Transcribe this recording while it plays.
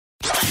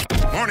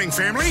morning,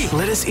 family.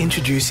 Let us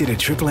introduce you to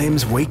Triple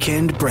M's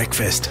weekend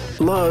breakfast.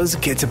 Loz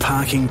gets a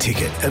parking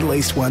ticket at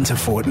least once a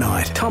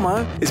fortnight.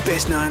 Tomo is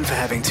best known for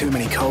having too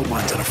many cold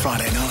ones on a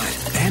Friday night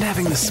and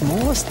having the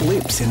smallest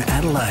lips in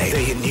Adelaide.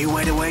 They're your new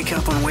way to wake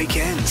up on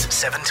weekends,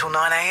 7 till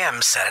 9 a.m.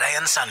 Saturday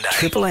and Sunday.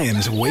 Triple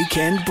M's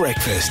weekend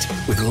breakfast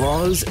with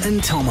Loz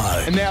and Tomo.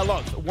 And now,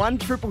 look,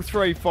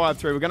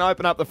 133353. We're going to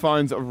open up the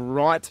phones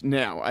right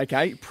now,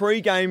 okay?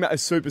 Pre-game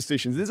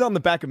superstitions. This is on the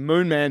back of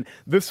Moonman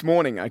this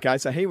morning, okay?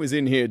 So he was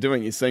in here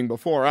doing his thing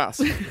before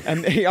us,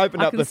 and he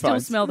opened up the phones. I can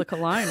still smell the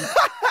cologne.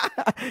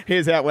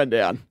 Here's how it went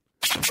down.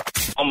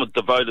 I'm a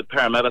devoted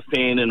Parramatta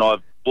fan, and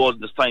I've worn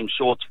the same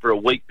shorts for a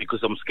week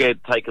because I'm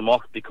scared to take them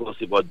off, because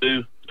if I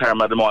do,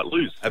 Parramatta might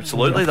lose.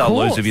 Absolutely, they'll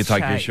lose if you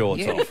take your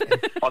shorts off.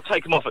 I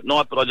take them off at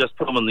night, but I just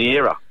put them in the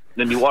air.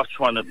 Then my wife's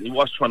trying to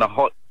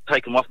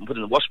take them off and put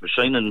them in the wash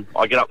machine, and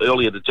I get up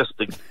earlier just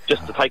to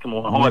take them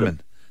and hide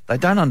them. They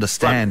don't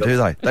understand, do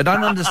they? They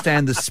don't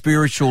understand the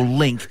spiritual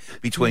link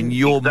between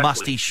your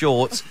musty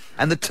shorts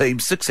and the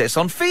team's success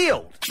on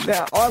field.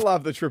 Now, I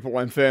love the Triple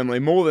M family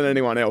more than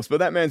anyone else, but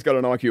that man's got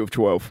an IQ of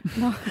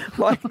 12.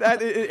 Like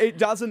that, it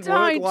doesn't work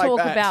like that. Don't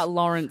talk about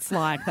Lawrence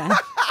like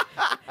that.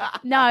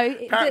 No.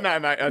 No,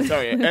 mate, I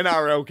tell you,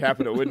 NRL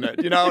capital, wouldn't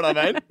it? You know what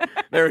I mean?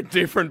 They're a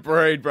different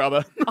breed,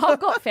 brother. I've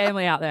got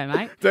family out there,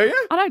 mate. Do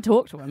you? I don't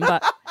talk to them,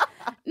 but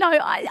no,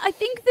 I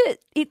think that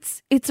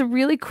it's a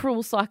really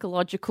cruel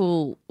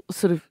psychological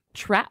sort of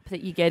trap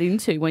that you get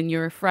into when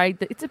you're afraid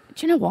that do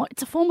you know what?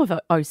 It's a form of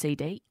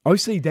OCD.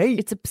 OCD?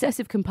 It's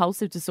obsessive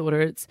compulsive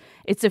disorder.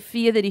 It's a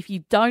fear that if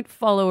you don't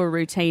follow a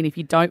routine, if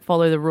you don't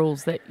follow the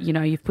rules that, you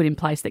know, you've put in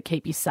place that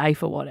keep you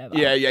safe or whatever.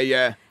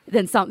 Yeah.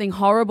 Then something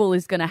horrible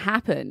is going to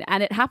happen.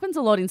 And it happens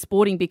a lot in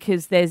sporting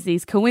because there's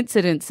these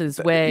coincidences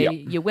where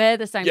you wear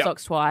the same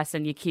socks twice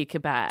and you kick a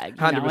bag.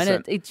 You know, 100%.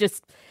 and it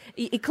just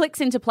it clicks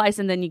into place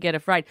and then you get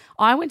afraid.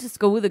 I went to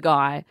school with a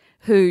guy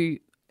who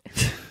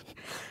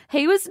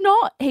he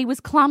was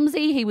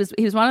clumsy. He was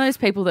one of those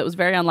people that was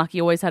very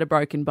unlucky, always had a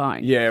broken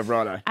bone. Yeah,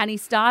 righto. And he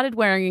started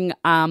wearing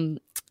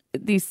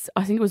this,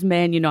 I think it was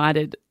Man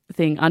United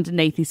thing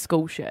underneath his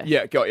school shirt.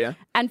 Yeah, got you.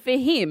 And for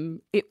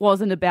him, it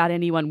wasn't about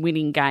anyone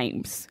winning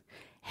games.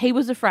 He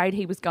was afraid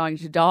he was going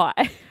to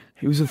die.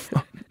 He was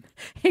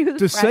He was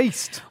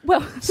deceased. Afraid.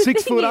 Well,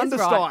 6 foot under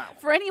right, style.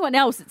 For anyone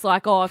else, it's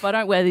like, oh, if I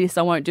don't wear this,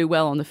 I won't do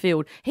well on the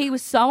field. He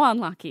was so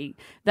unlucky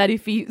that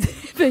for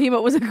him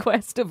it was a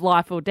quest of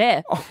life or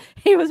death. Oh.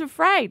 He was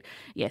afraid.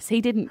 Yes,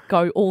 he didn't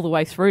go all the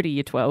way through to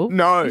year 12.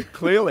 No,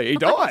 clearly he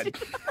died.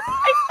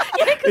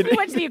 Yeah, because we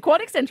went to the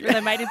aquatic centre and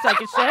they made him take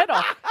his shirt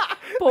off.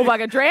 Poor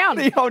bugger drowned.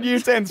 The old Year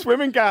 10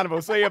 swimming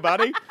carnival. See you,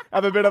 buddy.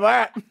 Have a bit of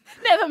that.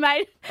 Never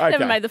made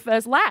the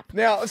first lap.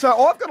 Now, so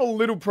I've got a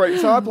little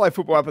so I play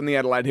football up in the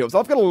Adelaide Hills.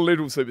 I've got a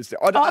little superstition.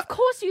 Of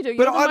course you do.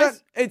 But I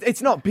don't.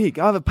 It's not big.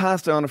 I have a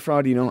pasta on a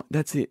Friday night.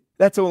 That's it.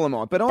 That's all I'm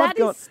on. But that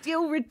is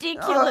still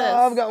ridiculous.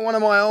 I've got one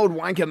of my old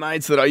wanker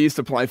mates that I used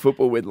to play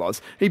football with,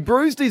 Loz. He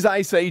bruised his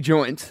AC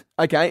joint,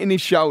 in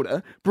his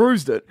shoulder,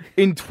 bruised it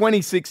in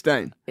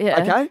 2016.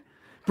 Yeah. Okay?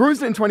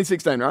 Bruised it in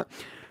 2016, right?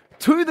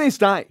 To this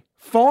day,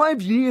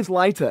 5 years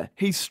later,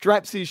 he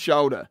straps his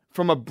shoulder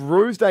from a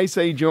bruised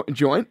AC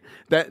joint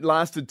that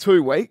lasted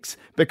 2 weeks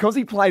because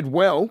he played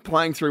well,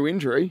 playing through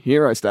injury,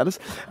 hero status.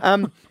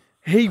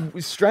 He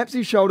straps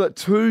his shoulder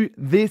to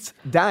this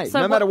day,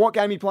 no matter what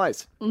game he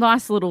plays.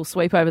 Nice little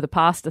sweep over the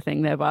pasta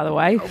thing there, by the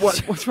way.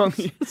 What's wrong with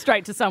you?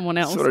 Straight to someone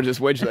else. Sort of just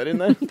wedged that in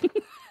there.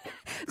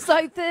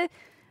 So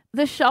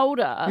the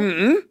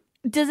shoulder,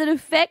 does it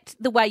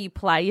affect the way you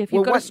play if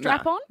you've got a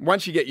strap on?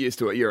 Once you get used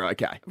to it, you're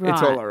okay. Right.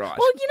 It's all right.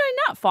 Well,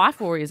 Nat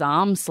Fyfe wore his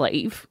arm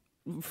sleeve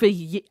for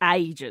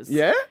ages.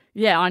 Yeah?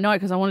 Yeah, I know,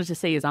 because I wanted to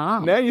see his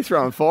arm. Now you're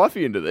throwing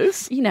Fyfey into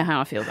this. You know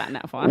how I feel about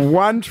Nat Fyfe.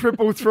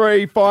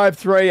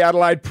 133353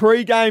 Adelaide.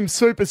 Pre-game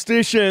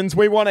superstitions.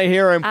 We want to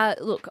hear him.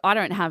 Look, I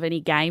don't have any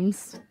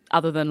games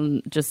other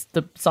than just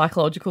the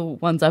psychological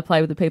ones I play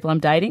with the people I'm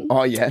dating.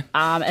 Oh, yeah.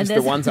 And just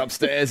the ones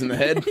upstairs in the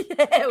head.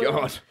 Yeah.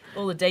 God.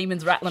 All the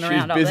demons rattling She's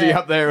around up there. busy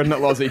up there, isn't it,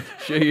 Lozzie?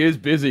 She is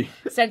busy.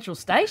 Central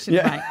Station,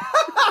 mate.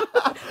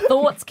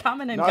 Thoughts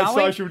coming and going. No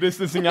social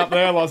distancing up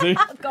there, Lozzie.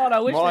 God,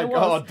 I wish there was. My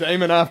God,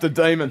 demon after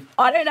demon.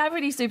 I don't have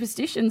any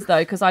superstitions,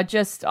 though, because I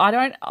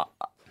don't...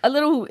 A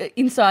little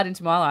insight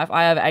into my life,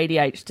 I have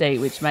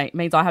ADHD, which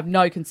means I have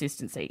no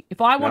consistency.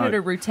 If I wanted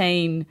a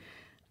routine...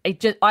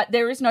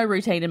 there is no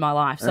routine in my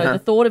life. So the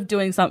thought of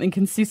doing something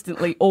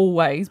consistently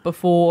always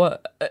before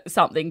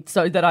something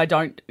so that I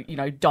don't,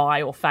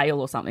 die or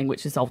fail or something,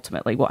 which is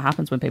ultimately what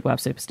happens when people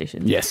have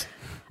superstitions. Yes.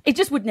 It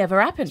just would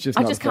never happen.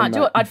 I just can't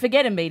do it. I'd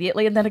forget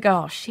immediately and then I'd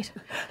go, oh, shit,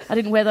 I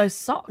didn't wear those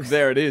socks.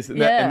 There it is. And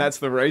that's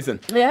the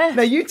reason. Yeah.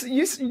 Now, you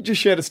just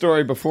shared a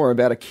story before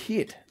about a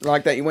kid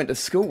like that you went to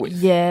school with.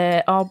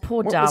 Yeah. Oh,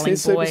 poor darling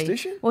was his boy.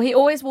 superstition? Well, he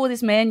always wore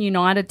this Man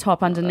United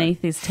top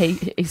underneath his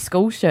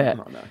school shirt.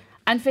 Oh, no.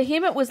 And for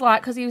him, it was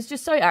like, because he was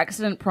just so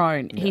accident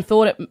prone, he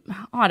thought it,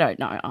 I don't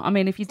know. I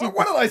mean, if you did.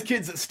 One of those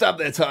kids that stub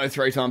their toe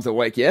 3 times a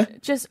week, yeah?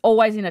 Just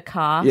always in a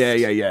cast.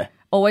 Yeah.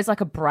 Always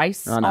like a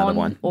brace I know the on,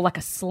 one. or like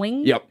a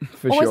sling. Yep,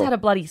 for Always sure. had a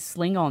bloody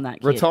sling on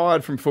that kid.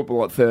 Retired from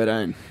football at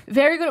 13.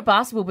 Very good at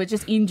basketball, but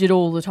just injured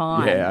all the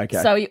time. Yeah, okay.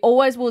 So he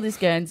always wore this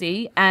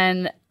Guernsey,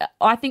 and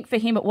I think for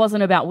him it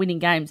wasn't about winning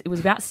games. It was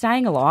about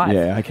staying alive.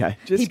 Yeah, okay.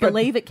 He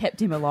believed it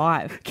kept him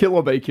alive. Kill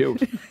or be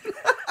killed.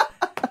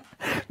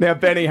 Now,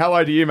 Benny,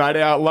 hello to you, mate,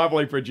 our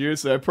lovely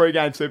producer.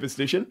 Pre-game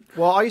superstition.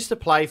 Well, I used to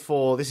play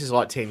for, this is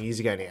like 10 years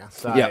ago now,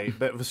 so, Yep.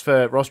 but it was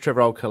for Ross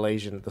Trevor Old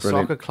Collegian, the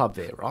Brilliant. soccer club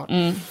there,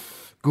 right?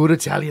 Good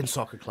Italian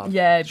soccer club.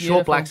 Yeah, beautiful.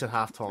 Short blacks at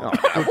half-time.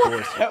 Good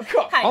boys.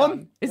 Hang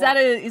on. Is that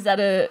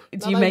a?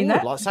 Do you They mean would.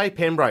 that? Like, say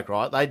Pembroke,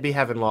 right? They'd be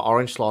having like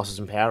orange slices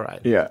and Powerade.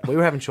 Yeah. We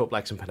were having short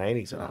blacks and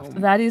paninis at half.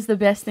 That is the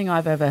best thing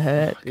I've ever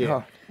heard.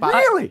 Yeah.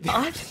 Really?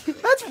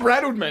 That's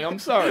rattled me, I'm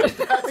sorry.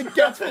 It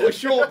gets full of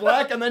short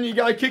black and then you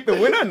go kick the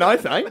winner. No,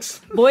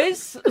 thanks.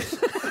 Boys,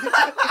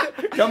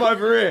 Come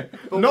over here.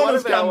 Not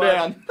as come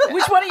down.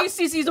 which one of you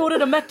sissies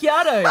ordered a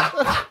macchiato?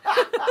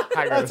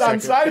 Hang on a That's second.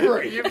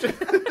 unsavoury.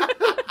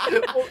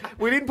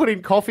 We didn't put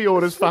in coffee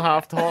orders for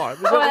half-time.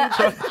 Is that what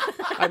you're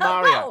trying- Hey,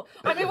 Mario. Well,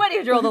 I mean, where do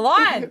you draw the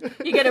line?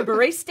 You get a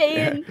barista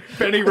in.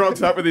 Benny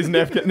rocks up with his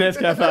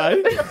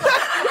Nescafe.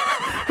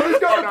 Who's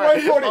got a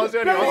blend 40? I was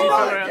doing it. Benny, I was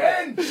not doing it.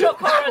 again. Shot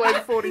clock.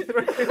 Blend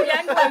 43. The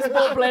Anglo's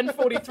ball blend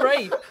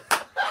 43.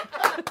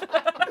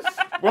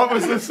 What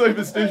was the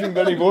superstition,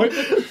 Benny boy?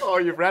 Oh,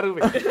 you've rattled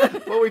me.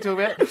 What are we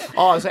talking about?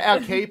 Oh, so our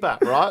keeper,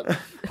 right?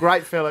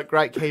 Great fella,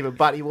 great keeper,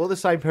 but he wore the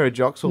same pair of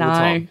jocks all the No.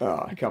 time.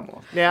 Oh, come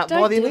on. Now,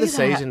 Don't by the end of do the that.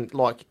 season,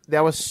 like, they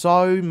were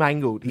so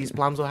mangled, his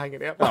plums were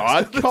hanging out.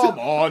 Oh, come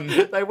on.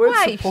 They weren't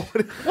Wait,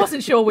 supported.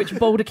 wasn't sure which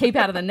ball to keep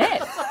out of the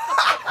net.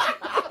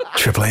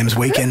 Triple M's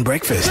Weekend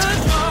Breakfast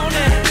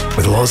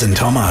with Loz and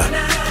Tomo.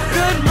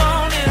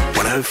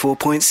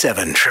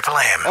 104.7 Triple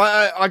M.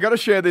 I got to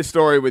share this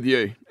story with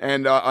you,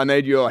 and I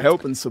need your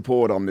help and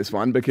support on this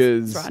one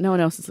because... Right, no one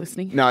else is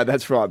listening. No,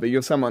 that's right, but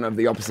you're someone of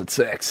the opposite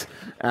sex.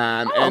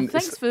 Oh,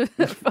 thanks for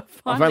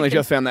I've only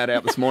just found that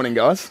out this morning,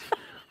 guys.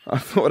 I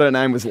thought her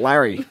name was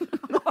Larry.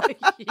 Oh,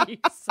 you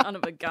son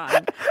of a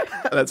gun.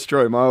 That's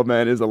true. My old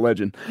man is a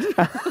legend.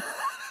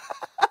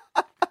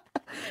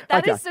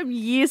 That is Okay. some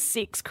year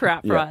 6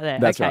 crap Yeah, right there.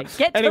 that's okay, right.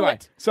 get to Anyway,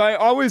 it. so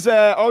I was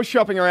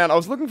shopping around. I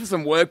was looking for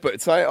some work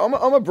boots. So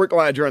I'm a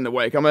bricklayer during the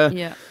week. I'm a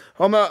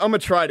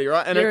tradie,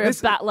 right? And You're a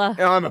battler.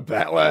 I'm a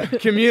battler,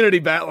 community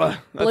battler.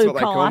 That's Blue what they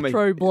call me.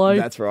 collar, true blue.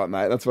 That's right,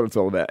 mate. That's what it's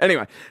all about.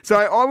 Anyway, so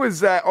I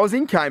was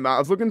in Kmart. I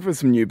was looking for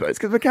some new boots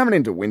because we're coming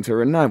into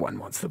winter and no one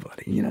wants the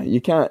bloody.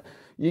 You can't.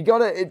 You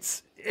gotta.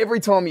 It's.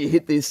 Every time you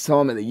hit this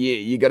time of the year,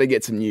 you got to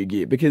get some new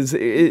gear because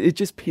it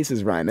just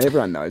pisses rain.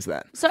 Everyone knows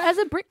that. So as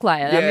a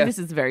bricklayer, I Yeah. mean, this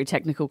is a very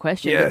technical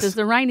question, Yes. but does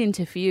the rain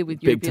interfere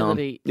with your Big time.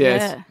 ability?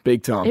 Yes, Yeah.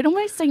 big time. It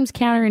almost seems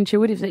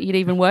counterintuitive that you'd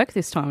even work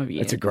this time of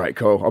year. It's a great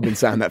call. I've been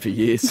saying that for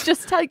years.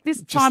 Just take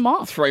this time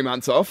off. 3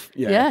 months off.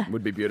 Yeah.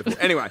 Would be beautiful.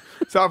 Anyway,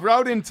 so I've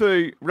rolled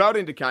into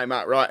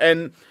Kmart, right?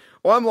 And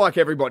I'm like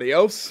everybody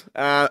else,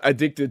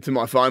 addicted to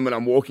my phone when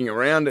I'm walking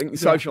around.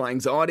 Social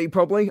anxiety,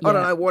 probably. I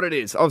don't know what it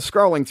is. I was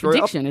scrolling through.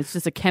 Addiction. It's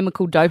just a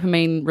chemical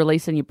dopamine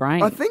release in your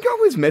brain. I think I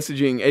was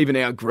messaging even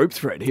our group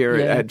thread here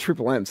at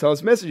Triple M. So I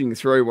was messaging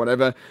through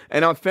whatever,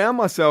 and I found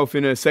myself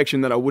in a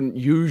section that I wouldn't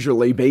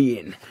usually be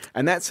in.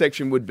 And that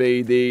section would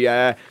be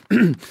the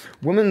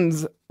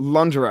women's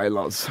lingerie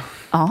laws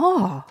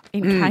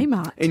in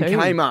Kmart in too.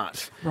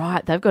 Kmart.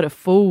 Right, they've got a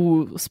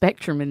full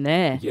spectrum in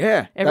there.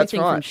 Yeah, Everything that's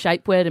right. from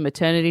shapewear to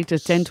maternity to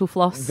dental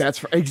floss.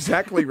 That's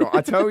exactly right.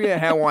 I tell you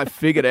how I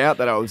figured out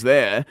that I was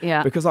there.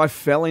 Yeah. Because I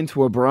fell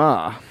into a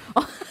bra.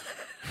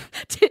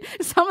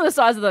 Some of the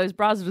size of those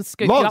bras was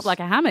scooped Loz, up like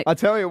a hammock. I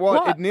tell you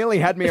what, it nearly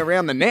had me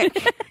around the neck.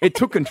 It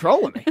took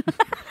control of me.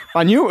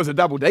 I knew it was a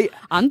double D.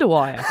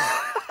 Underwire.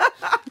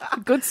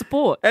 Good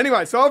support.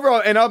 Anyway, so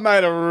I've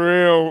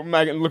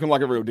made looking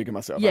like a real dick of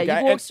myself. Yeah, okay?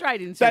 you walked And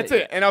straight into That's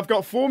it. it. And I've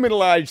got 4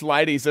 middle-aged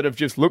ladies that have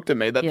just looked at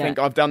me that Yeah. think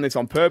I've done this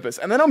on purpose.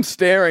 And then I'm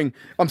staring,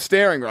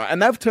 right?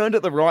 And they've turned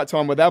at the right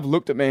time where they've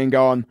looked at me and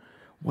gone,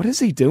 what is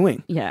he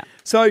doing? Yeah.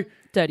 So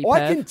Dirty I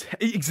perv.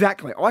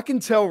 exactly. I can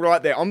tell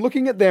right there. I'm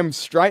looking at them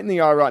straight in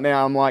the eye right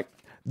now. I'm like,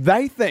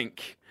 they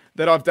think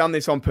that I've done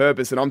this on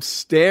purpose, and I'm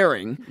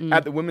staring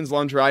at the women's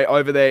lingerie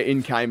over there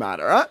in Kmart.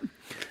 All right.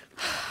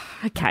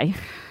 Okay.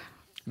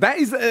 That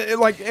is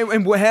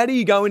and how do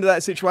you go into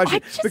that situation? I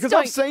just Because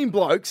don't- I've seen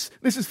blokes,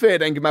 this is fair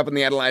dinkum up in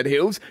the Adelaide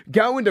Hills,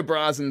 go into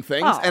bras and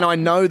things, Oh. and I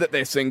know that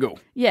they're single.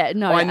 Yeah,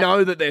 no. I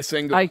know that they're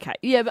single. Okay.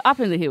 Yeah, but up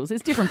in the hills.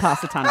 It's different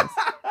past the tunnels.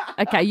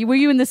 Okay. Were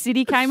you in the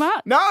city,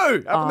 Kmart?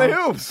 No, up in the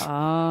hills.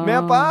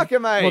 Mount Barker,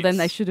 mate. Well, then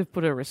they should have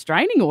put a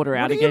restraining order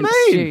out do you against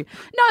mean? you.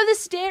 No, the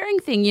staring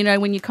thing,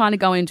 when you kind of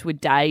go into a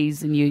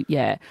daze and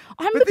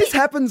But this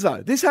happens,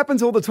 though. This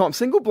happens all the time.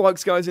 Single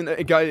blokes go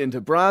into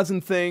bras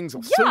and things,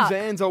 or Yuck.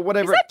 Suzanne's, or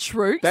whatever. Is that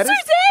true? That is-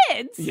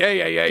 Suzanne's?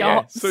 Yeah.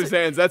 God.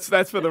 Suzanne's.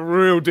 That's for the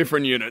real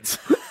different units.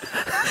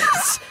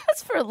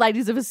 That's for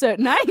ladies of a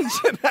certain age.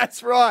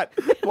 That's right.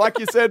 Like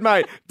you said,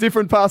 mate,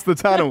 different past the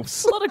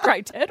tunnels. A lot of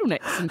great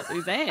turtlenecks in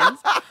Suzanne's.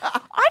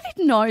 I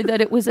didn't know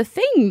that it was a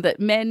thing that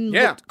men...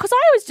 Yeah. Because I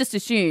always just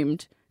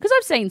assumed Because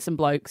I've seen some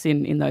blokes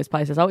in those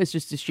places. I always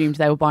just assumed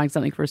they were buying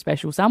something for a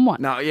special someone.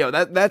 No, yeah,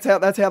 that's how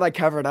they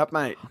cover it up,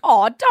 mate.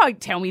 Oh,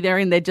 don't tell me they're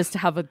in there just to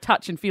have a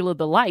touch and feel of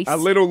the lace. A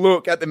little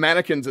look at the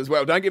mannequins as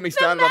well. Don't get me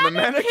started on the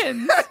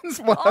mannequins.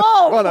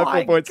 Oh,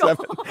 my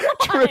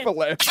 104.7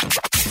 Triple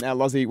F. Now,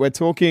 Lozzie, we're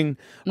talking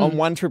on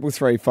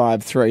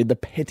 133353, the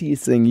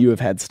pettiest thing you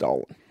have had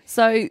stolen.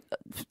 So,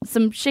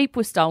 some sheep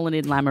were stolen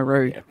in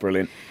Lameroo. Yeah,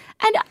 brilliant.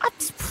 And I'm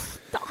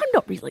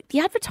not really. The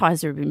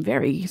advertiser have been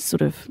very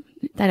sort of.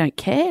 They don't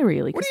care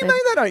really. What do you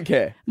mean they don't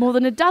care? More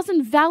than a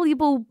dozen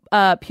valuable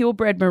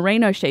purebred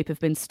merino sheep have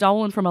been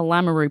stolen from a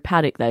Lameroo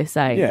paddock, they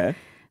say. Yeah.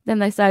 Then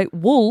they say,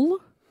 wool,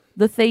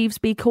 the thieves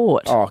be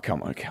caught. Oh,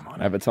 come on,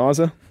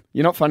 advertiser.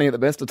 You're not funny at the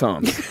best of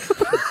times.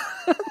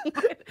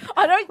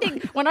 I don't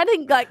think, when I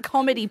think like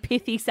comedy,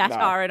 pithy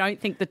satire, I don't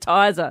think the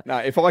Tizer. No,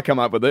 if I come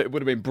up with it, it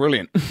would have been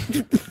brilliant.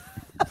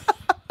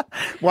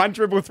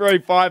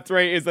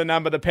 133353 is the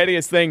number. The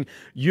pettiest thing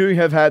you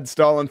have had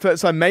stolen.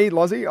 So me,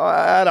 Lozzie,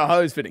 I had a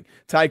hose fitting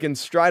taken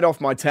straight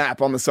off my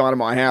tap on the side of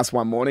my house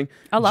one morning.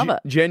 I love it.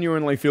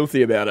 Genuinely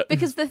filthy about it.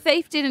 Because the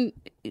thief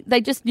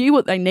they just knew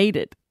what they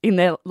needed in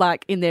their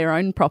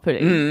own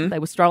property. They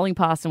were strolling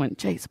past and went,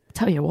 geez,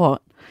 tell you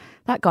what,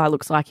 that guy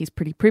looks like he's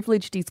pretty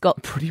privileged. He's got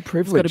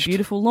a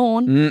beautiful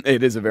lawn.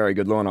 It is a very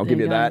good lawn, I'll give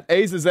you that.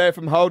 Ease is there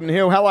from Holden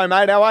Hill. Hello,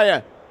 mate. How are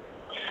you?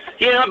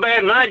 Yeah, not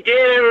bad, mate.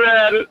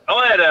 Yeah,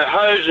 I had a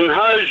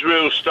hose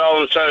reel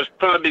stolen, so it's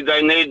probably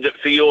they needed it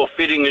for your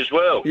fitting as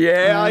well.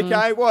 Yeah,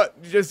 okay. What?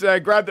 You just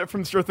grabbed it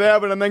from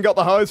Strathalbyn and then got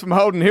the hose from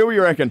Holden Hill,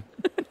 you reckon?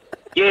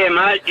 Yeah,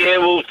 mate. Yeah,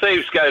 well,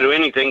 thieves go to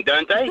anything,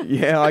 don't they?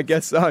 Yeah, I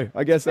guess so.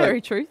 Very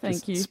true,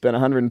 thank you. Spent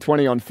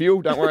 120 on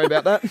fuel. Don't worry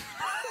about that.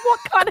 What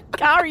kind of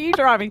car are you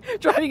driving?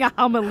 Driving a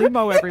Hummer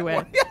limo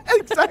everywhere. Yeah,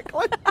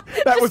 exactly.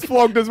 That was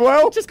flogged as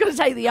well. Just got to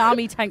take the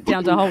army tank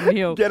down to Holden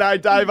Hill. G'day,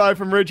 Davo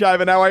from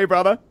Ridgehaven. How are you,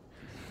 brother?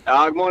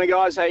 Good morning,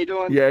 guys. How you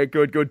doing? Yeah,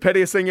 good.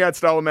 Pettiest thing you had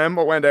stolen, man.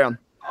 What went down?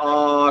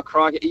 Oh,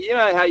 crikey. You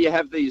know how you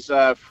have these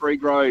free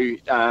grow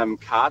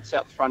carts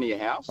out the front of your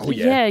house? Oh,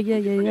 yeah.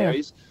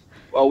 Yeah.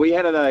 Well, we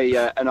had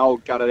an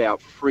old gutted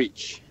out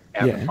fridge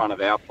out the front of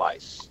our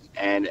place,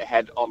 and it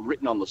had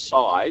written on the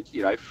side,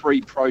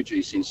 free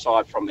produce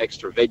inside from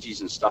extra veggies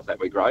and stuff that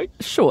we grow.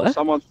 Sure.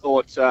 Someone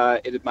thought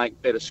it'd make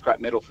better scrap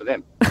metal for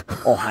them.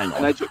 Oh, hang on.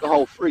 And they took the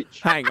whole fridge.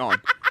 Hang on.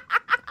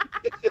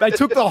 They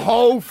took the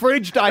whole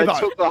fridge, Davo. They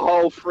took the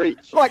whole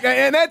fridge.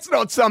 And that's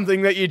not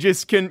something that you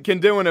just can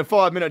do in a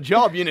 5-minute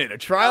job. You need a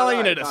trailer,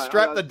 you need to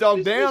strap the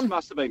dog down. This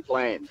must have been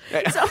planned.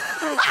 So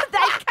they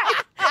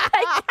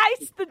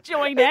cased the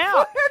joint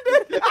out.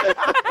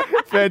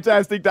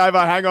 Fantastic,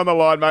 Davo. Hang on the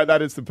line, mate.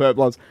 That is superb,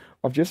 Loz.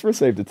 I've just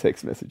received a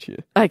text message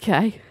here.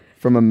 Okay.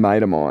 From a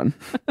mate of mine.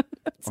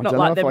 It's not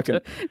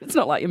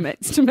like your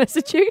mates to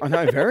message you. I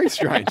know, very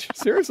strange.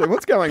 Seriously,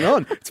 what's going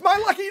on? It's my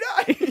lucky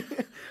day.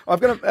 I've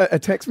got a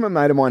text from a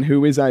mate of mine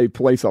who is a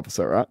police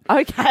officer, right?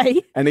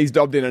 Okay. And he's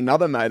dobbed in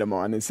another mate of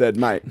mine and said,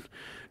 mate,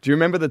 do you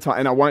remember the time,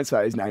 and I won't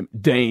say his name,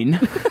 Dean,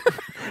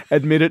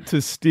 admitted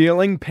to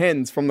stealing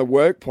pens from the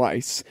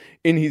workplace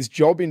in his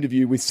job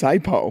interview with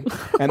SAPOL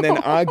and then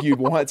argued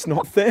why it's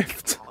not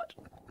theft.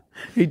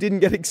 He didn't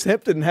get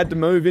accepted and had to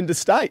move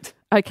interstate.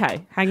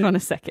 Okay, hang on a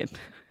second.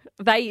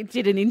 They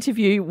did an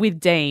interview with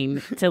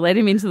Dean to let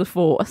him into the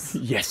force.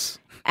 Yes.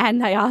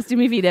 And they asked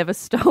him if he'd ever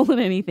stolen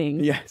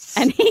anything. Yes.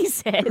 And he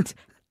said,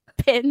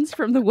 pens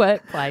from the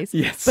workplace.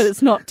 Yes. But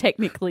it's not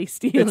technically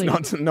stealing.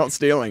 It's not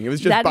stealing. It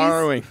was just that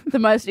borrowing. Is the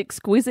most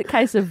exquisite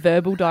case of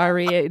verbal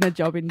diarrhea in a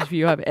job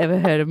interview I've ever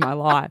heard of in my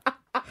life.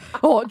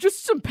 Oh,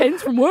 just some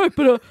pens from work,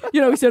 but, he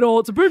said,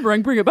 it's a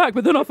boomerang, bring it back,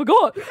 but then I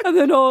forgot. And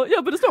then,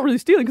 but it's not really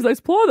stealing because they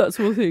supply that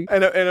sort of thing.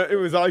 And it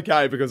was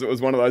okay because it was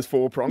one of those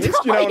 4 prongs. Do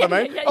you know what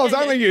I mean? I was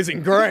only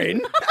using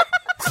green.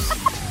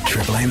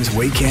 Triple M's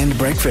Weekend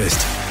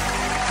Breakfast.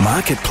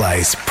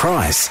 Marketplace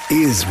price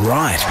is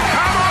right.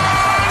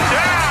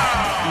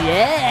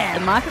 Yeah,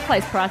 the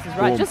marketplace price is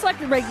right. Just like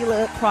the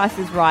regular price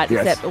is right,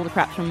 Yes. except all the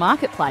crap's from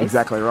marketplace.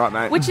 Exactly right,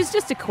 mate. Which is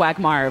just a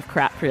quagmire of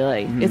crap,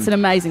 really. It's an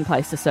amazing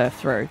place to surf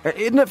through.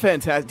 Isn't it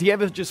fantastic? Do you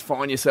ever just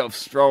find yourself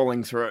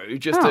strolling through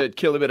just to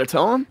kill a bit of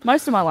time?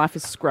 Most of my life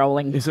is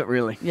scrolling. Is it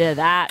really?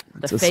 Yeah,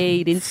 the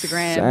feed,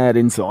 Instagram. Sad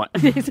insight.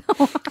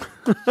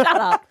 Shut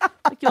up.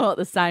 Like you're not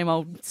the same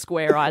old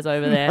square eyes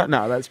over there.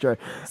 No, that's true.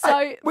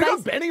 So We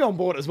got Benny on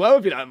board as well,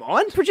 if you don't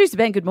mind. Producer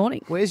Ben, good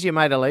morning. Where's your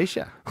mate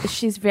Alicia?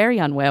 She's very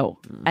unwell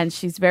and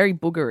she's very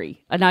boogery.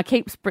 And I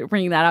keep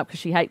bringing that up because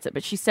she hates it.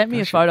 But she sent me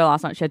a photo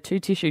last night. She had 2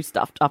 tissues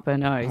stuffed up her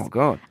nose. Oh,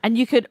 God. And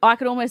I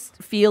could almost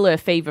feel her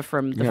fever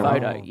from the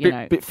photo.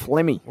 Bit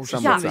phlegmy.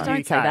 Shucks,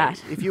 don't say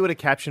that. If you were to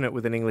caption it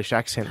with an English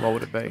accent, what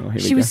would it be?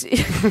 She was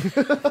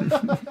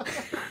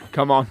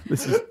Come on.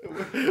 This is...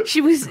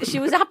 she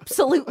was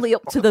absolutely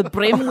up to the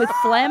brim with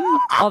phlegm.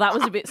 Oh, that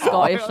was a bit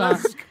Scottish.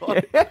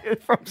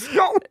 From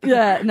Scotland.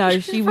 Yeah, no,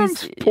 she From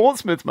was.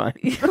 Portsmouth, mate.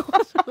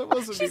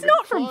 She's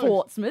not from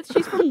Portsmouth.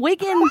 She's from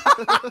Wigan.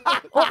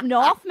 Up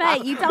north,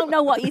 mate. You don't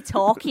know what you're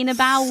talking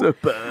about.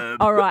 Suburb.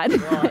 All right.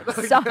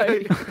 So,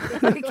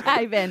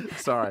 okay, Ben.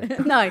 Sorry.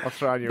 No. I've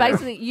thrown you around.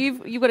 Basically,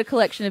 you've got a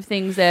collection of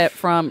things there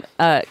from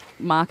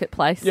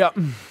Marketplace. Yep.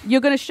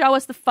 You're going to show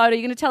us the photo.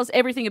 You're going to tell us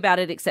everything about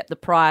it except the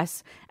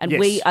price, and Yes.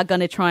 we are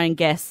going to try and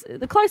guess.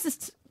 The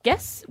closest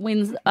guess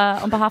wins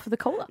on behalf of the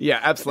caller. Yeah,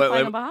 absolutely.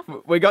 Play on behalf?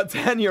 We got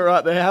Tanya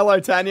right there. Hello,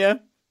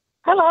 Tanya.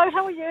 Hello,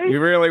 how are you?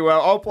 You're really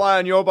well. I'll play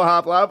on your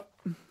behalf, love.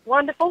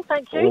 Wonderful,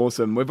 thank you.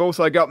 Awesome. We've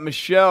also got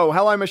Michelle.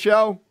 Hello,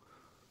 Michelle.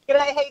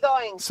 G'day, how you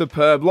going?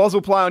 Superb. Loz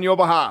will play on your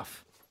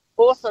behalf.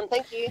 Awesome,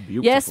 thank you.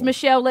 Yes,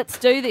 Michelle, let's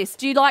do this.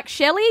 Do you like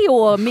Shelley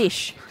or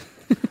Mish?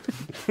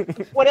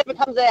 Whatever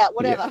comes out,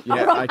 whatever.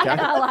 Yeah, okay.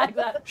 I like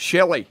that.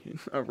 Shelley.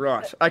 Oh,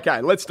 right.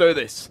 Okay, let's do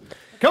this.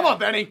 Come on,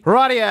 Benny.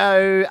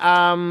 Rightio.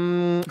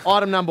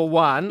 Item number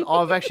one.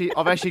 I've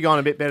actually gone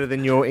a bit better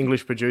than your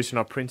English producer, and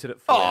I printed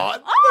it for you.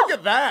 Oh, look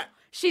at that.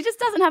 She just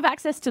doesn't have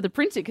access to the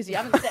printer because you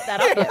haven't set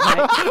that up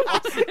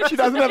yet, mate. She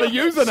doesn't have a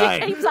username.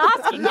 She keeps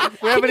asking. We haven't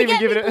Can you even get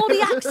given me it- all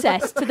the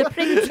access to the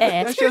printer?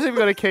 She hasn't even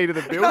got a key to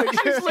the building. I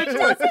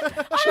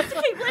have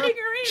to keep letting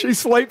her in. She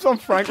sleeps on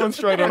Franklin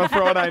Street on a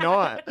Friday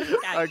night.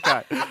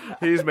 Okay,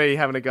 here's me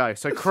having a go.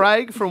 So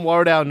Craig from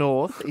Warradale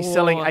North is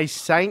selling a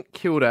St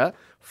Kilda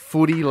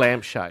footy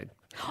lampshade.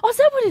 Oh, is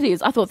that what it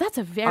is? I thought that's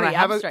a very And I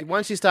have abstract.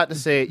 once you start to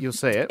see it, you'll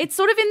see it. It's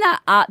sort of in that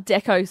Art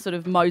Deco sort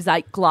of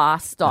mosaic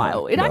glass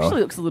style. It actually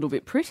looks a little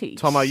bit pretty.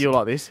 Tomo, you'll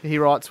like this. He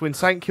writes, when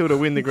St Kilda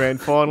win the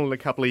grand final in a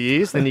couple of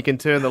years, then you can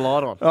turn the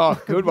light on. Oh,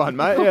 good one,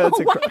 mate. Yeah, that's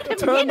Wait a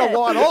turn the minute.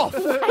 light off.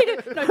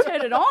 No,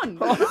 turn it on.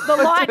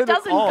 The light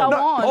doesn't go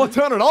on. Oh,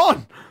 turn it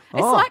on.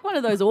 It's like one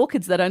of those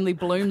orchids that only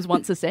blooms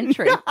once a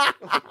century.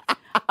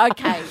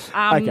 Okay.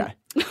 Okay.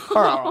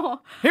 All right.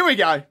 Here we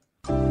go.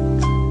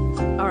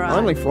 All right.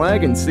 Only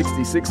flag in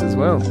 66 as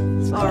well.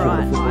 All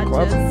right.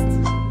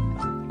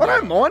 I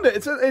don't mind it.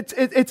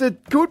 It's a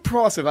good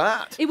price of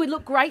art. It would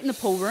look great in the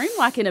pool room,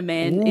 like in a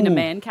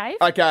man cave.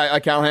 Okay,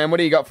 Ham, what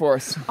do you got for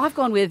us? I've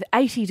gone with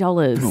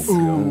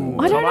 $80.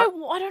 I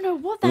don't know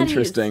what that is.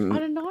 Interesting. I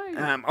don't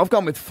know. I've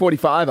gone with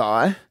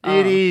 45i.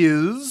 It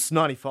is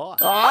 95.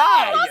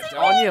 Ah,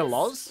 On your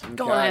Loz.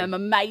 God, I am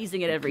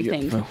amazing at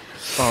everything. All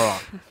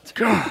right.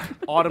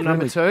 Item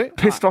number two.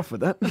 Pissed off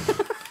with that.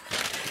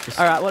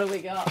 All right, what do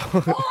we got?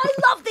 Oh,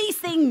 I love these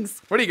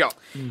things. What do you got?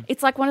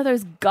 It's like one of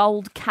those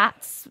gold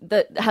cats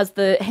that has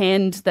the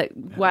hand that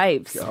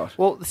waves.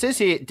 Well, it says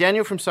here,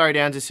 Daniel from Surrey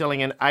Downs is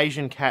selling an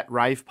Asian cat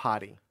rave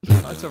party.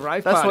 That's a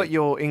rave That's party. what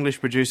your English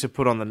producer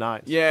put on the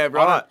notes. Yeah,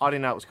 right. I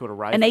didn't know it was called a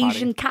rave An party.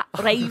 Asian cat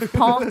rave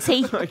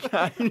party.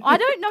 Okay. I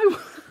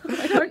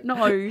don't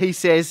know. He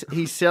says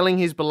he's selling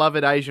his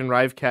beloved Asian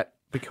rave cat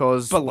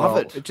because...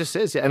 Beloved? well, it just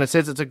says it, and it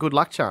says it's a good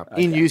luck charm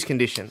in use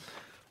condition.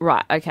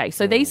 Right, okay.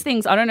 So these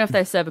things, I don't know if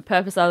they serve a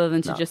purpose other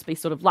than to just be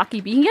sort of lucky,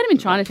 but you can get them in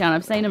Chinatown.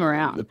 I've seen them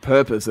around. The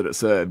purpose that it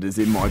served is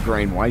in my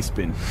green waste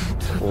bin.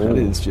 That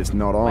is just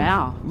not on.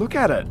 Wow. Look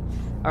at it.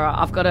 All right,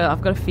 I've got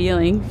a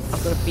feeling.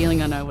 I've got a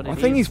feeling I know what it is.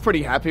 I think he's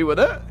pretty happy with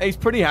it. He's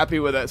pretty happy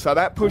with it. So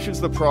that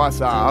pushes the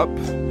price up.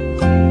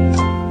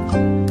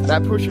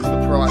 That pushes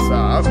the price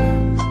up.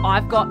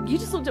 I've got... You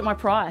just looked at my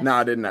price. No,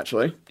 I didn't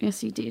actually.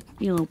 Yes, you did.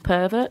 You little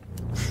pervert.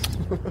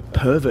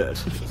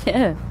 Pervert.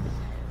 Yeah.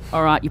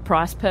 All right, you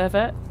price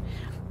pervert.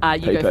 You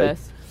go PP.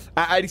 first.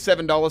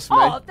 $87 for me.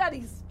 Oh, that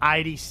is...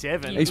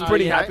 87. He's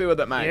pretty Okay. happy with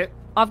it, mate. Yep.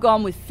 I've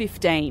gone with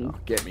 15.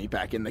 Get me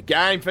back in the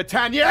game for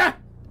Tanya.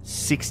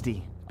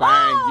 60.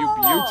 Bang, you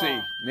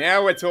beauty.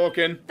 Now we're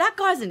talking. That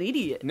guy's an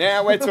idiot.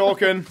 Now we're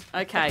talking.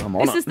 Okay, on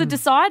this it. is the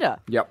decider.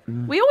 Yep.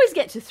 We always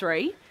get to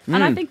 3,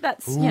 and I think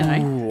that's, you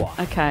know...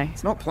 Okay.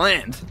 It's not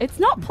planned. It's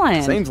not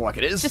planned. Seems like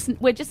it is.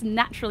 We're just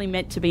naturally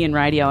meant to be in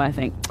radio, I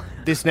think.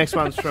 This next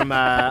one's from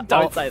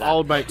Don't say that.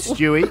 old mate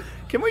Stewie.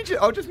 Can we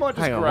just... I just might just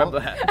Hang on, grab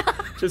what? that.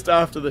 Just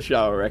after the show,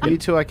 I Are reckon. you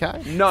two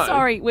okay? No.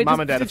 Sorry, we're Mum just...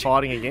 and Dad are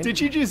fighting again. Did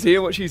you just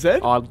hear what she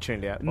said? I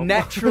tuned out.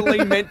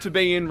 Naturally meant to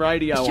be in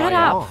radio. Shut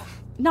I am. up.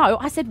 No,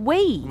 I said we.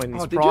 I mean,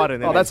 it's Oh, did pride you?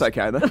 and then Oh, that's it's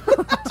okay then.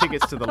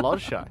 tickets to the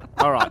Loz show.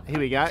 All right, here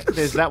we go.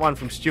 There's that one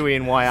from Stewie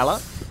in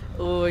Whyalla.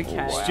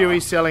 Okay.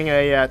 Stewie's selling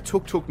a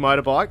tuk-tuk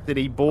motorbike that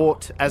he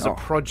bought as a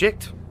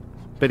project,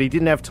 but he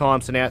didn't have time,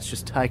 so now it's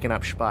just taken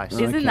up space.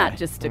 Isn't that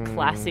just a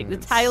classic? The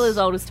tale as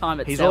old as time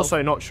itself. He's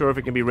also not sure if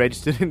it can be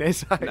registered in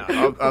SA.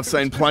 I've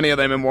seen plenty of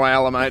them in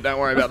Whyalla, mate. Don't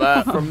worry about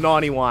that. From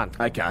 91.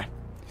 Okay.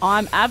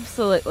 I'm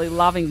absolutely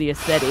loving the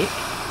aesthetic.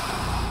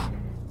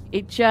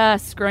 It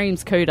just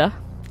screams cooter.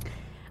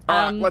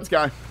 All right, let's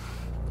go.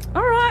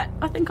 All right,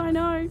 I think I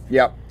know.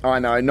 Yep, I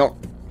know. Not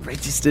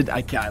registered.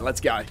 Okay, let's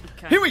go.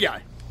 Here we go.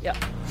 Yep.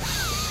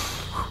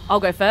 I'll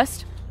go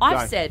first. I've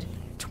Go. said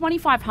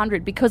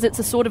 2,500 because it's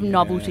a sort of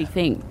novelty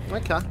thing.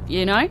 Okay.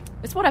 You know,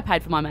 it's what I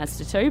paid for my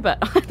Mazda 2, but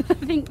I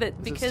think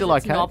that because still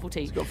it's okay?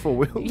 novelty. It's got 4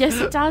 wheels. Yes,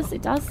 it does.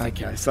 It does.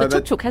 Okay, so The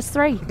tuk-tuk has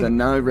 3. the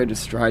no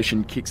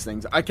registration kicks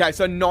things. Okay,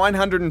 so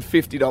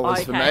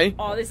 $950 for me.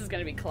 Oh, this is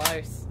going to be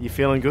close. You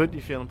feeling good?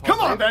 You feeling positive?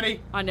 Come on, Benny.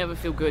 I never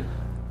feel good.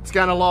 It's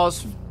going to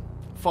Loz.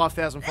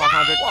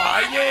 5,500.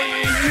 Oh,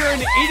 yeah, you're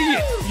an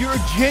idiot. You're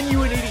a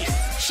genuine idiot.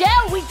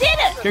 Shell, we did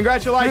it!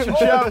 Congratulations,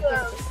 Shell.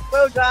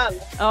 Well done.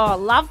 Oh, I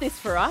love this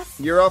for us.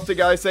 You're off to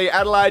go see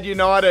Adelaide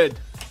United.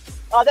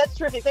 Oh, that's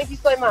terrific. Thank you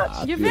so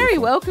much. You're very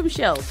welcome,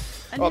 Shell.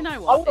 And you know I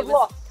what? would have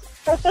lost.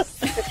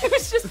 It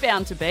was just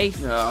bound to be.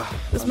 Oh,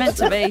 It was meant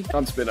to be.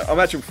 I'm spinning. I'm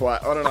actually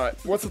flat. I don't know.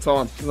 What's the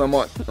time? 'Cause I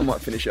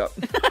might finish up.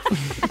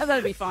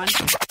 That'd be fine.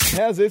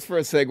 How's this for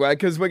a segue?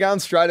 Because we're going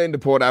straight into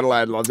Port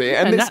Adelaide, Lozzie.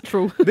 And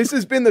natural. This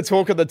has been the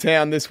talk of the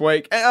town this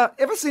week.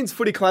 Ever since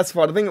Footy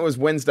Classified, I think it was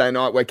Wednesday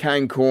night, where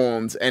Kane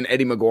Corns and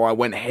Eddie Maguire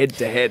went head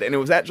to head. And it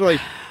was actually...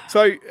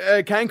 So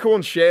Kane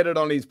Corns shared it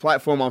on his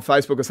platform on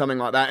Facebook or something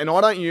like that. And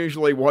I don't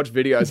usually watch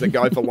videos that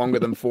go for longer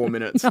than 4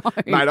 minutes.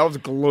 Mate, I was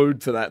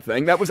glued to that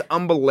thing. That was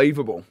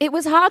unbelievable. It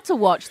was hard to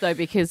watch, though,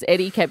 because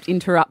Eddie kept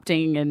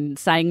interrupting and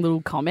saying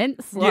little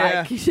comments,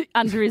 like,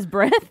 under his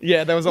breath.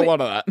 Yeah, there was a lot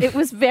of that. It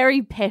was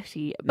very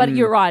petty. But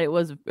you're right, it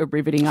was a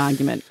riveting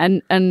argument.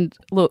 And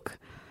look,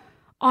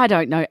 I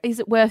don't know. Is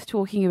it worth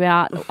talking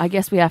about? I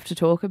guess we have to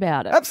talk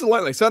about it.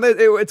 Absolutely. So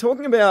we're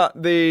talking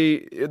about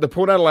the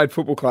Port Adelaide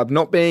Football Club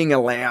not being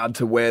allowed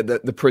to wear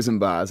the prison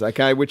bars,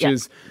 okay, which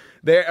is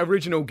their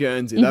original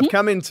Guernsey. They've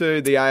come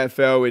into the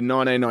AFL in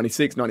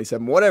 1996,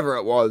 97, whatever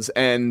it was,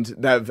 and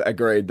they've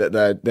agreed that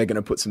they're going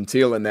to put some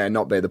teal in there and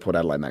not be the Port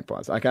Adelaide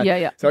Magpies, okay?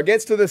 Yeah. So it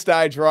gets to the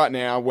stage right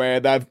now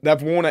where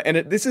they've worn it,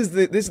 and this is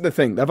the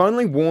thing. They've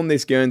only worn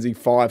this Guernsey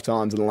 5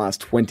 times in the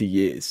last 20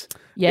 years.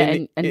 Yeah,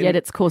 and yet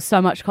it's caused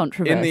so much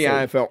controversy. In the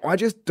AFL. I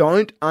just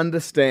don't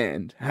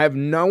understand, have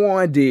no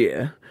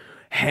idea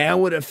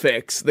how it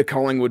affects the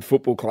Collingwood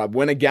Football Club.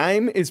 When a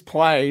game is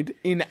played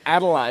in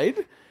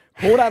Adelaide,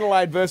 Port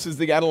Adelaide versus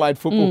the Adelaide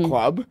Football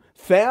Club,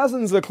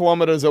 thousands of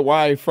kilometres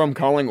away from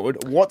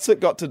Collingwood, what's it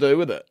got to do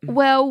with it?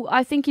 Well,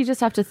 I think you just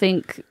have to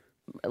think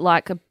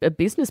like a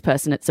business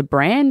person. It's a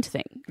brand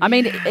thing. I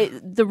mean,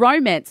 the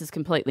romance is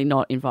completely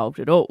not involved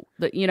at all.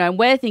 And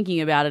we're thinking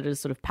about it as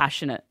sort of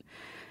passionate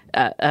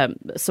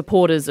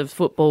supporters of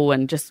football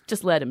and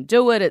just let them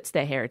do it. It's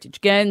their heritage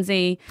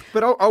Guernsey.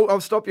 But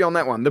I'll stop you on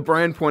that one, the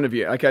brand point of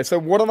view. Okay, so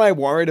what are they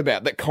worried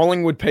about? That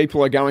Collingwood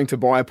people are going to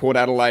buy a Port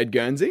Adelaide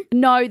Guernsey?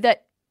 No,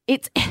 that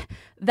it's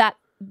that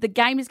the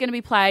game is going to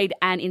be played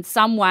and in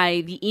some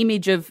way the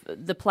image of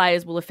the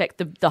players will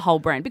affect the whole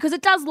brand, because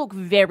it does look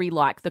very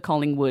like the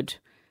Collingwood.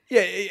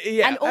 Yeah.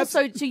 And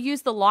also to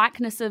use the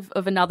likeness of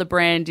another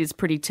brand is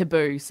pretty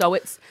taboo. So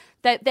it's...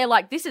 They're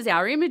like, this is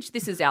our image,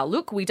 this is our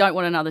look. We don't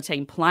want another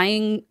team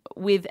playing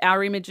with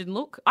our image and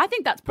look. I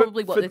think that's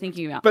probably what they're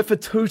thinking about. But for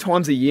 2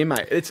 times a year,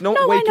 mate. It's not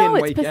week in,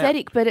 week out. It's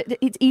pathetic, but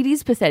it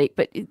is pathetic.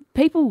 But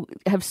people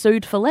have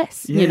sued for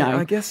less,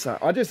 I guess so.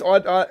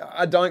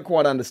 I don't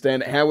quite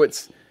understand how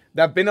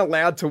they've been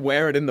allowed to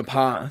wear it in the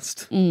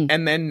past,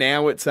 and then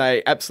now it's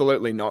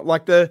absolutely not.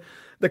 Like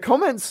the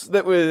comments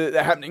that were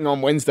happening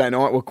on Wednesday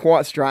night were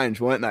quite strange,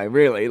 weren't they,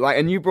 really?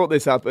 And you brought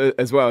this up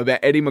as well, about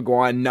Eddie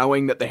Maguire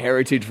knowing that the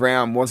heritage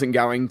round wasn't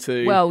going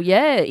to... Well,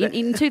 yeah.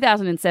 In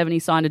 2007, he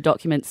signed a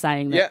document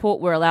saying that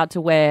Port were allowed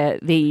to wear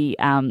the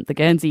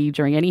Guernsey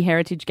during any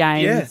heritage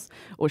games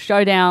or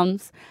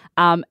showdowns.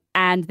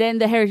 And then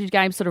the heritage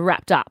games sort of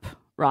wrapped up,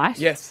 right?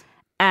 Yes.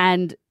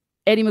 And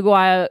Eddie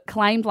Maguire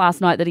claimed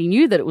last night that he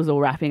knew that it was all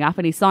wrapping up,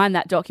 and he signed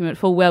that document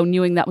full well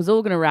knowing that was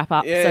all going to wrap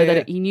up,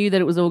 that he knew that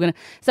it was all going to...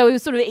 So he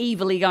was sort of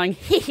evilly going,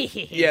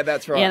 yeah,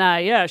 that's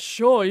right.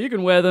 Sure, you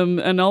can wear them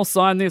and I'll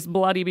sign this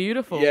bloody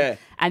beautiful. Yeah.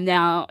 And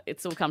now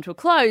it's all come to a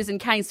close, and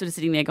Kane's sort of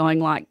sitting there going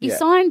like, you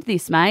signed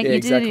this, mate. Yeah,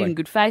 you did it in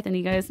good faith. And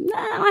he goes, nah,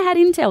 I had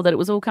intel that it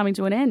was all coming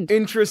to an end.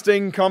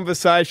 Interesting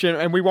conversation,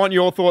 and we want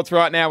your thoughts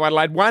right now,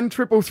 Adelaide.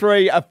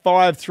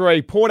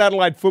 1333 Port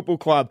Adelaide Football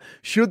Club.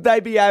 Should they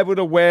be able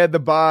to wear the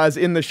bars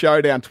in the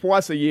showdown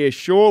twice a year?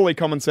 Surely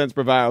common sense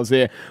prevails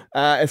here.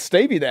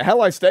 Stevie there.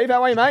 Hello, Steve.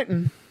 How are you, mate?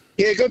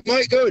 Yeah, good,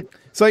 mate. Good.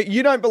 So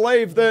you don't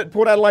believe that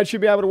Port Adelaide should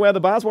be able to wear the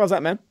bars? Why is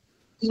that, man?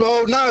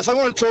 Well, no, if they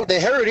want to talk their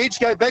heritage,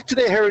 go back to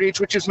their heritage,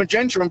 which is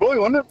magenta and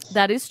blue, wasn't it?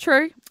 That is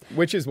true.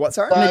 Which is what,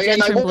 sorry? Magenta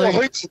and they and wore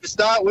blue. hoops to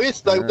start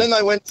with. Then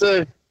they went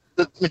to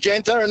the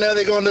magenta, and now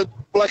they're going to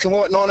black and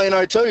white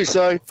 1902.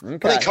 So I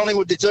think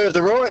Collingwood deserve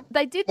the right.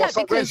 They did My that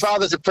because...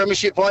 grandfather's a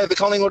premiership player for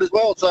Collingwood as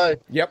well, so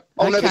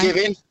I'll never give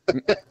in.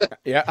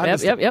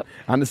 Yep.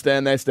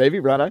 Understand there, Stevie,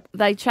 righto.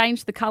 They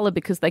changed the colour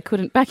because they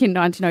couldn't... Back in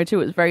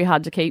 1902, it was very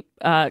hard to keep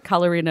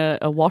colour in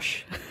a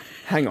wash.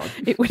 Hang on.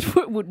 It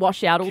would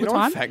wash out all the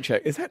time. Fact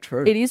check. Is that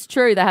true? It is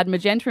true. They had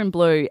magenta and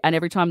blue, and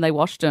every time they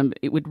washed them,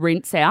 it would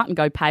rinse out and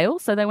go pale,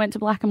 so they went to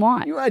black and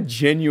white. You are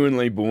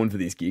genuinely born for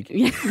this gig.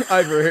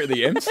 Over here at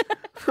the Ems.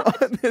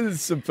 This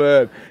is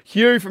superb.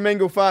 Hugh from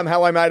Engle Farm.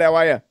 Hello, mate. How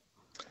are you?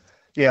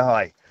 Yeah,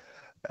 hi.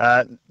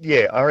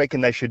 I reckon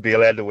they should be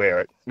allowed to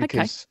wear it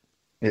because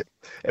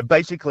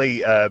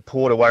basically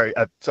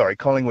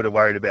Collingwood are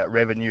worried about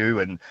revenue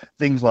and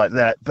things like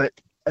that. But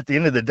at the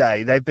end of the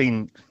day, they've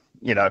been,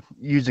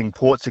 using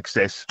Port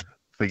success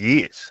for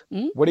years.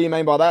 What do you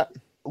mean by that?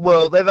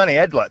 Well, they've only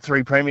had like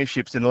 3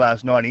 premierships in the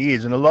last 90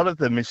 years, and a lot of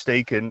the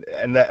mystique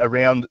and that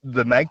around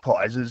the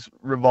Magpies is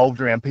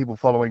revolved around people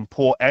following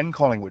Port and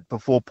Collingwood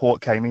before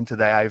Port came into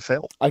the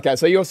AFL. Okay,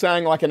 so you're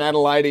saying like an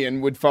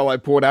Adelaidean would follow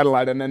Port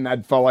Adelaide and then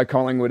they'd follow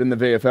Collingwood in the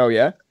VFL,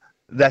 yeah?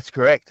 That's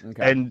correct.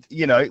 Okay. And,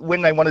 you know,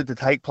 when they wanted to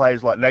take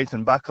players like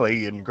Nathan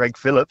Buckley and Greg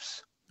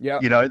Phillips,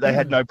 you know, they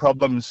had no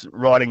problems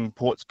riding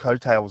Port's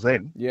coattails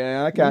then.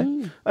 Yeah,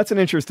 okay. That's an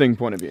interesting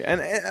point of view.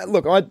 And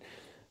look,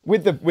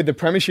 with the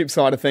premiership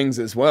side of things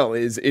as well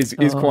is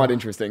quite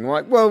interesting.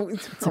 Like, well,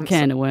 it's a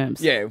can of worms.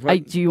 Yeah. Hey,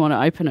 do you want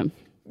to open them?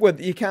 Well,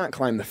 you can't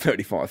claim the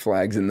 35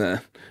 flags in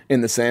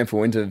the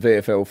sample into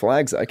VFL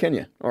flags, though, can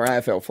you? Or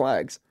AFL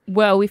flags?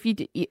 Well, if you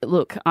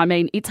look, I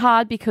mean, it's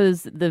hard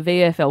because the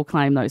VFL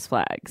claimed those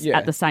flags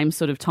at the same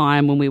sort of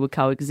time when we were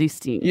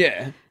coexisting.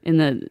 Yeah. In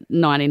the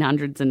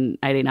 1900s and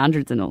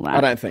 1800s and all that.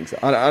 I don't think so.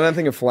 I don't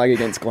think a flag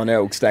against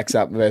Glenelg stacks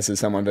up versus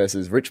someone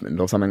versus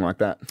Richmond or something like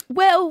that.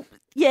 Well,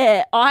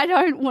 yeah, I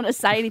don't want to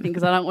say anything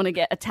because I don't want to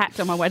get attacked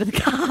on my way to the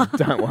car.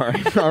 Don't worry.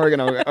 I reckon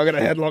I've got a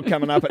headlock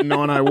coming up at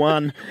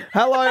 9:01.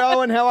 Hello,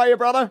 Owen. How are you,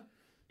 brother?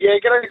 Yeah,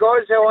 g'day,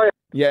 guys. How are you?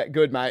 Yeah,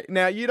 good, mate.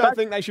 Now, you don't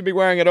think they should be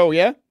wearing it all,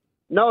 yeah?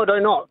 No, I do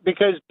not,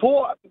 because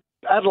Port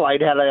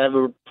Adelaide, how they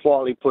ever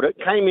politely put it,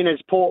 came in as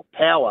Port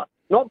Power,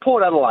 not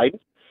Port Adelaide.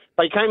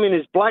 They came in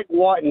as black,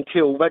 white and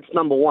teal. That's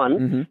number one.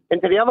 Mm-hmm.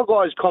 And to the other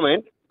guy's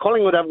comment,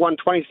 Collingwood have won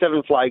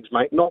 27 flags,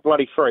 mate, not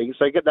bloody 3,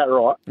 so get that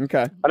right.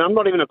 Okay. And I'm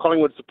not even a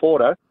Collingwood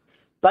supporter.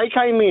 They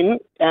came in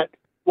at,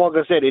 like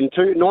I said, in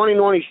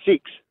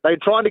 1996. They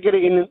tried to get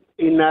it in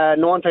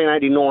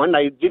 1989.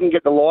 They didn't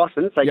get the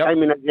licence. They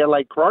came in as the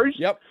LA Crows.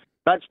 Yep.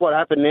 That's what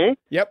happened there.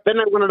 Yep. Then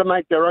they wanted to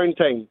make their own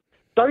team.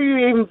 Don't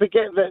you even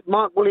forget that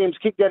Mark Williams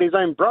kicked out his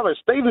own brother,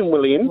 Stephen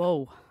Williams.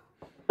 Whoa.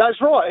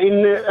 That's right,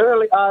 in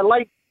the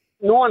late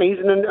 90s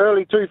and then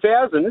early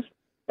 2000s.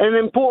 And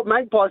then Port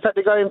Magpies had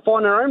to go and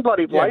find their own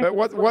bloody place. Yeah,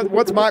 but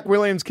what's Mark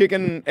Williams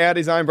kicking out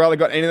his own brother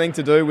got anything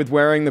to do with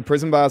wearing the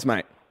prison bars,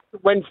 mate?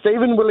 When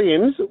Stephen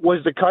Williams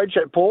was the coach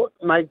at Port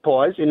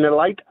Magpies in the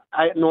late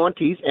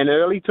 90s and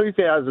early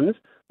 2000s,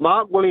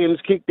 Mark Williams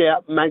kicked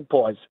out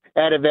Magpies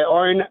out of their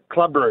own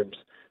club rooms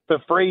for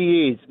 3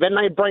 years. Then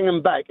they bring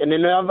them back. And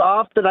then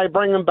after they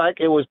bring them back,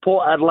 it was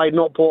Port Adelaide,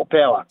 not Port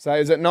Power. So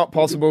is it not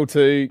possible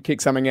to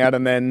kick something out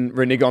and then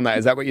renege on that?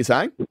 Is that what you're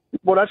saying?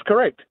 Well, that's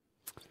correct.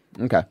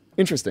 Okay.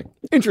 Interesting.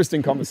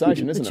 Interesting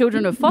conversation, isn't The it?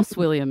 children of Foss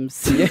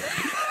Williams. Yeah.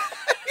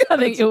 I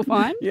think you'll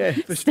find. Yeah.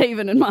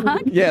 Stephen and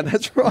Mark. Yeah,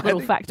 that's right.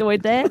 Little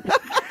factoid there.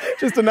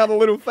 Just another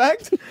little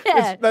fact?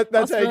 Yeah.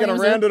 That's how you're going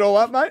to round it all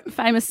up, mate?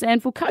 Famous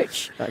Sandful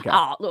coach. Okay.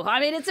 Oh, look, I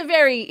mean,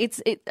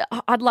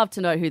 I'd love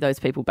to know who those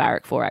people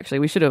barrack for, actually.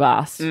 We should have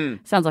asked.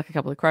 Sounds like a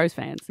couple of Crows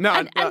fans. No,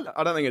 I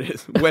don't think it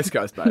is. West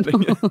Coast, baby.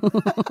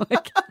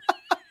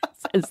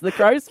 Says the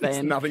Crows fan.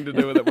 It's nothing to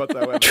do with it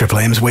whatsoever. Triple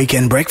M's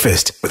Weekend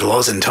Breakfast with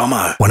Loz and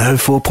Tomo.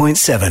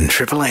 104.7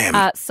 Triple M.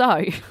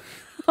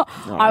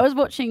 I was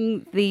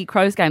watching the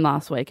Crows game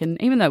last week,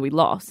 and even though we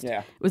lost,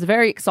 it was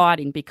very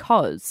exciting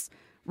because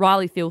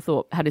Riley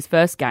Thilthorpe had his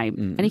first game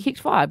and he kicked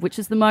 5, which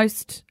is the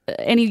most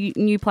any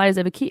new player's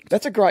ever kicked.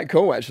 That's a great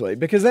call, actually,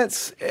 because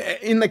that's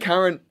in the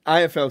current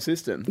AFL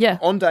system. Yeah.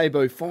 On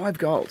debut, 5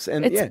 goals.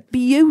 And it's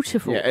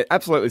beautiful. Yeah,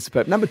 absolutely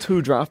superb. Number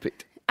 2 draft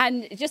pick.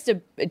 And just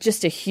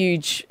a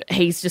huge,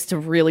 he's just a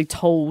really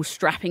tall,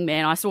 strapping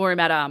man. I saw him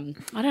at,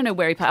 I don't know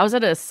where he played. I was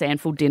at a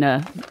Sandford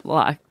dinner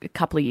like a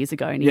couple of years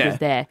ago and he was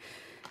there.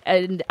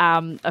 And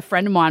a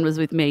friend of mine was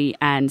with me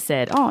and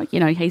said,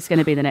 he's going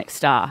to be the next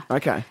star.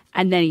 Okay.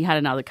 And then he had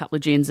another couple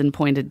of gins and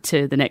pointed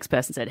to the next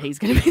person and said, he's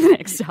going to be the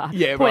next star.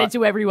 Yeah, pointed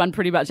to everyone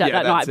pretty much at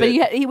that night. But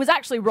he was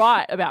actually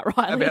right about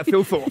Riley. About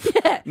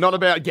Thilthorpe. Not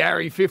about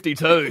Gary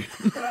 52.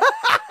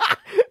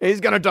 He's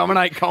going to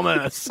dominate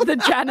commerce. The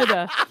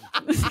janitor.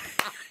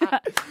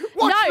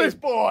 Watch this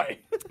boy.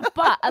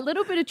 But a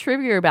little bit of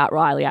trivia about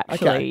Riley,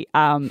 actually.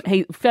 Okay.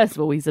 He first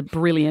of all, he's a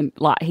brilliant,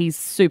 he's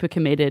super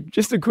committed.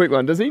 Just a quick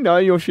one. Does he know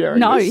you're sharing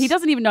No, this? he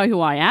doesn't even know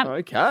who I am.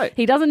 Okay.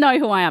 He doesn't know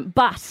who I am.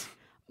 But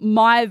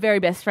my very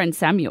best friend,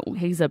 Samuel,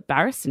 he's a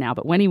barrister now,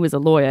 but when he was a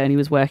lawyer and he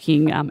was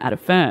working at a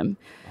firm,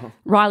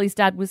 Riley's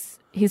dad was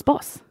his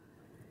boss.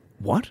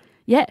 What?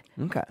 Yeah.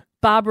 Okay.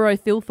 Barbaro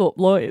Thilthorpe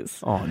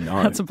Lawyers. Oh,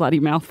 no. That's a bloody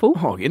mouthful.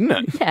 Oh, isn't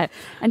it? Yeah.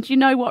 And do you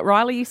know what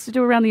Riley used to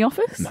do around the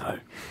office? No.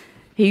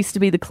 He used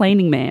to be the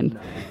cleaning man.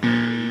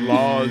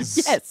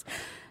 Loz. Yes.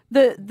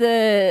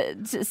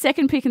 The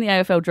second pick in the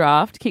AFL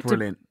draft, kicked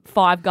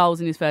 5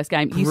 goals in his first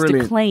game, used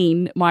to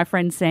clean my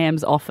friend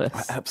Sam's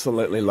office. I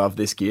absolutely love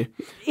this gear.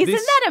 Isn't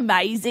that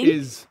amazing?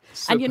 Is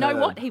superb. And you know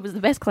what? He was the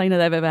best cleaner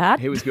they've ever had.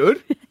 He was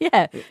good?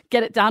 Yeah.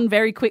 Get it done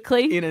very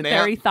quickly. In and out.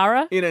 Very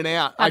thorough. In and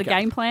out. Had a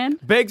game plan.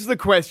 Begs the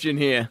question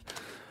here.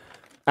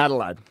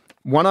 Adelaide.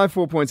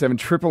 104.7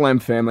 Triple M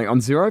family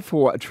on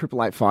 04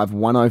 888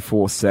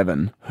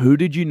 1047. Who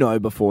did you know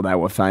before they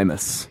were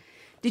famous?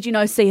 Did you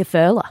know Sia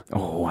Furler?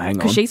 Oh, hang on.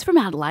 Because she's from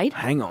Adelaide.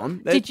 Hang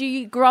on. Did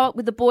you grow up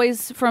with the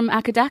boys from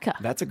Akadaka?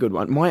 That's a good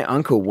one. My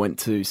uncle went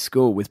to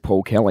school with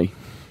Paul Kelly.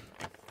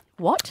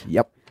 What?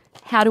 Yep.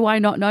 How do I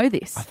not know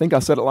this? I think I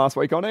said it last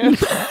week on air.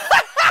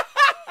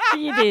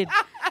 You did.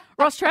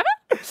 Ross Trevor?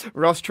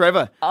 Ross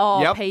Trevor.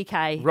 Oh, Yep.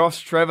 PK. Ross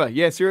Trevor.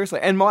 Yeah, seriously.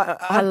 And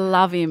I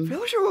love him. I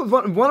feel sure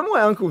one of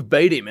my uncles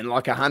beat him in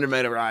like a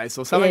 100-metre race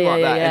or something Yeah,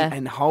 like yeah, that yeah.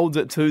 And holds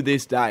it to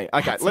this day.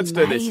 Okay, That's let's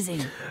amazing.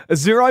 do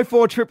this.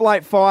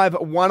 048885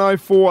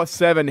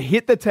 1047.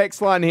 Hit the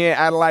text line here,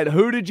 Adelaide.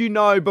 Who did you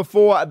know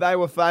before they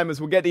were famous?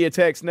 We'll get to your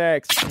text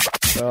next.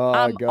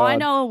 Oh, God. I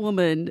know a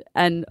woman,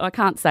 and I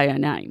can't say her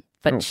name,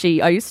 but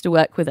I used to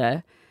work with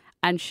her,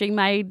 and she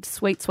made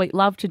sweet, sweet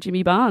love to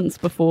Jimmy Barnes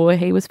before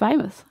he was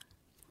famous.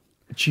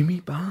 Jimmy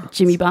Barnes.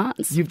 Jimmy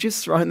Barnes. You've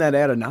just thrown that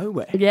out of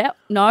nowhere. Yeah.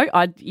 No,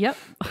 I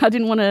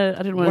didn't want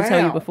to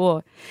tell you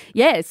before.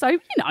 Yeah, so you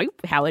know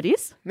how it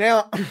is.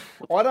 Now,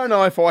 I don't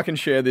know if I can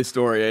share this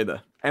story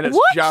either. And it's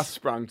What? just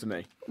sprung to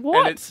me.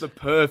 What? And it's the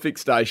perfect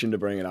station to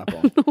bring it up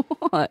on.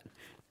 What?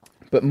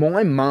 But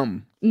my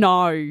mum,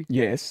 No.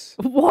 yes,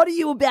 What are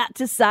you about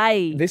to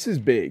say? this is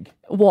big.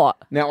 What?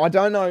 Now, I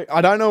don't know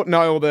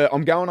all the,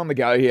 I'm going on the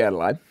go here,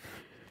 Adelaide,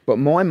 but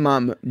my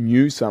mum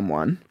knew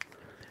someone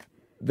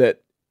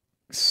that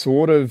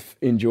sort of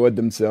enjoyed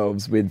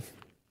themselves with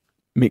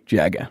Mick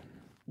Jagger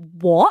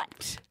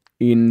What?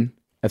 in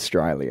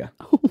Australia.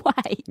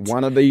 Wait.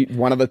 One of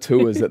the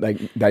tours that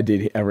they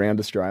did around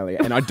Australia.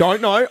 And I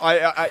don't know,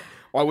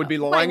 I would be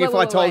lying if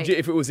I told you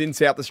if it was in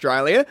South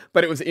Australia,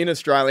 but it was in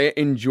Australia,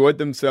 enjoyed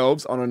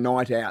themselves on a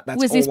night out.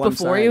 That's Was all this I'm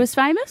before saying. he was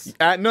famous?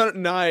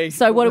 No.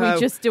 So what are no. we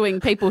just doing?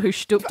 People who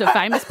stooped a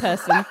famous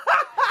person?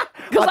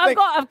 Because I I've think-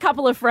 got a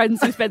couple of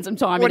friends who spent some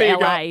time What do in you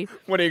LA. got?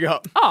 What do you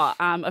got? Oh,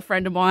 a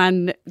friend of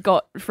mine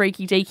got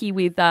freaky deaky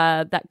with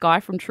that guy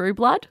from True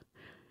Blood,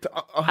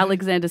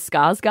 Alexander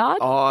Skarsgård.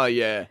 Oh,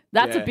 yeah.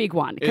 That's yeah. a big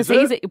one Is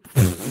because he's.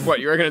 it? What,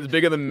 you reckon it's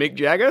bigger than Mick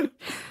Jagger?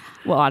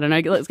 Well, I don't know.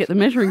 Let's get the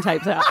measuring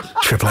tapes out.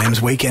 Triple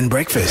M's Weekend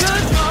Breakfast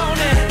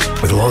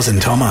with Loz and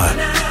Tomo.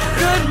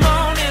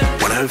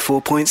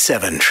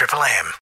 104.7 Triple M.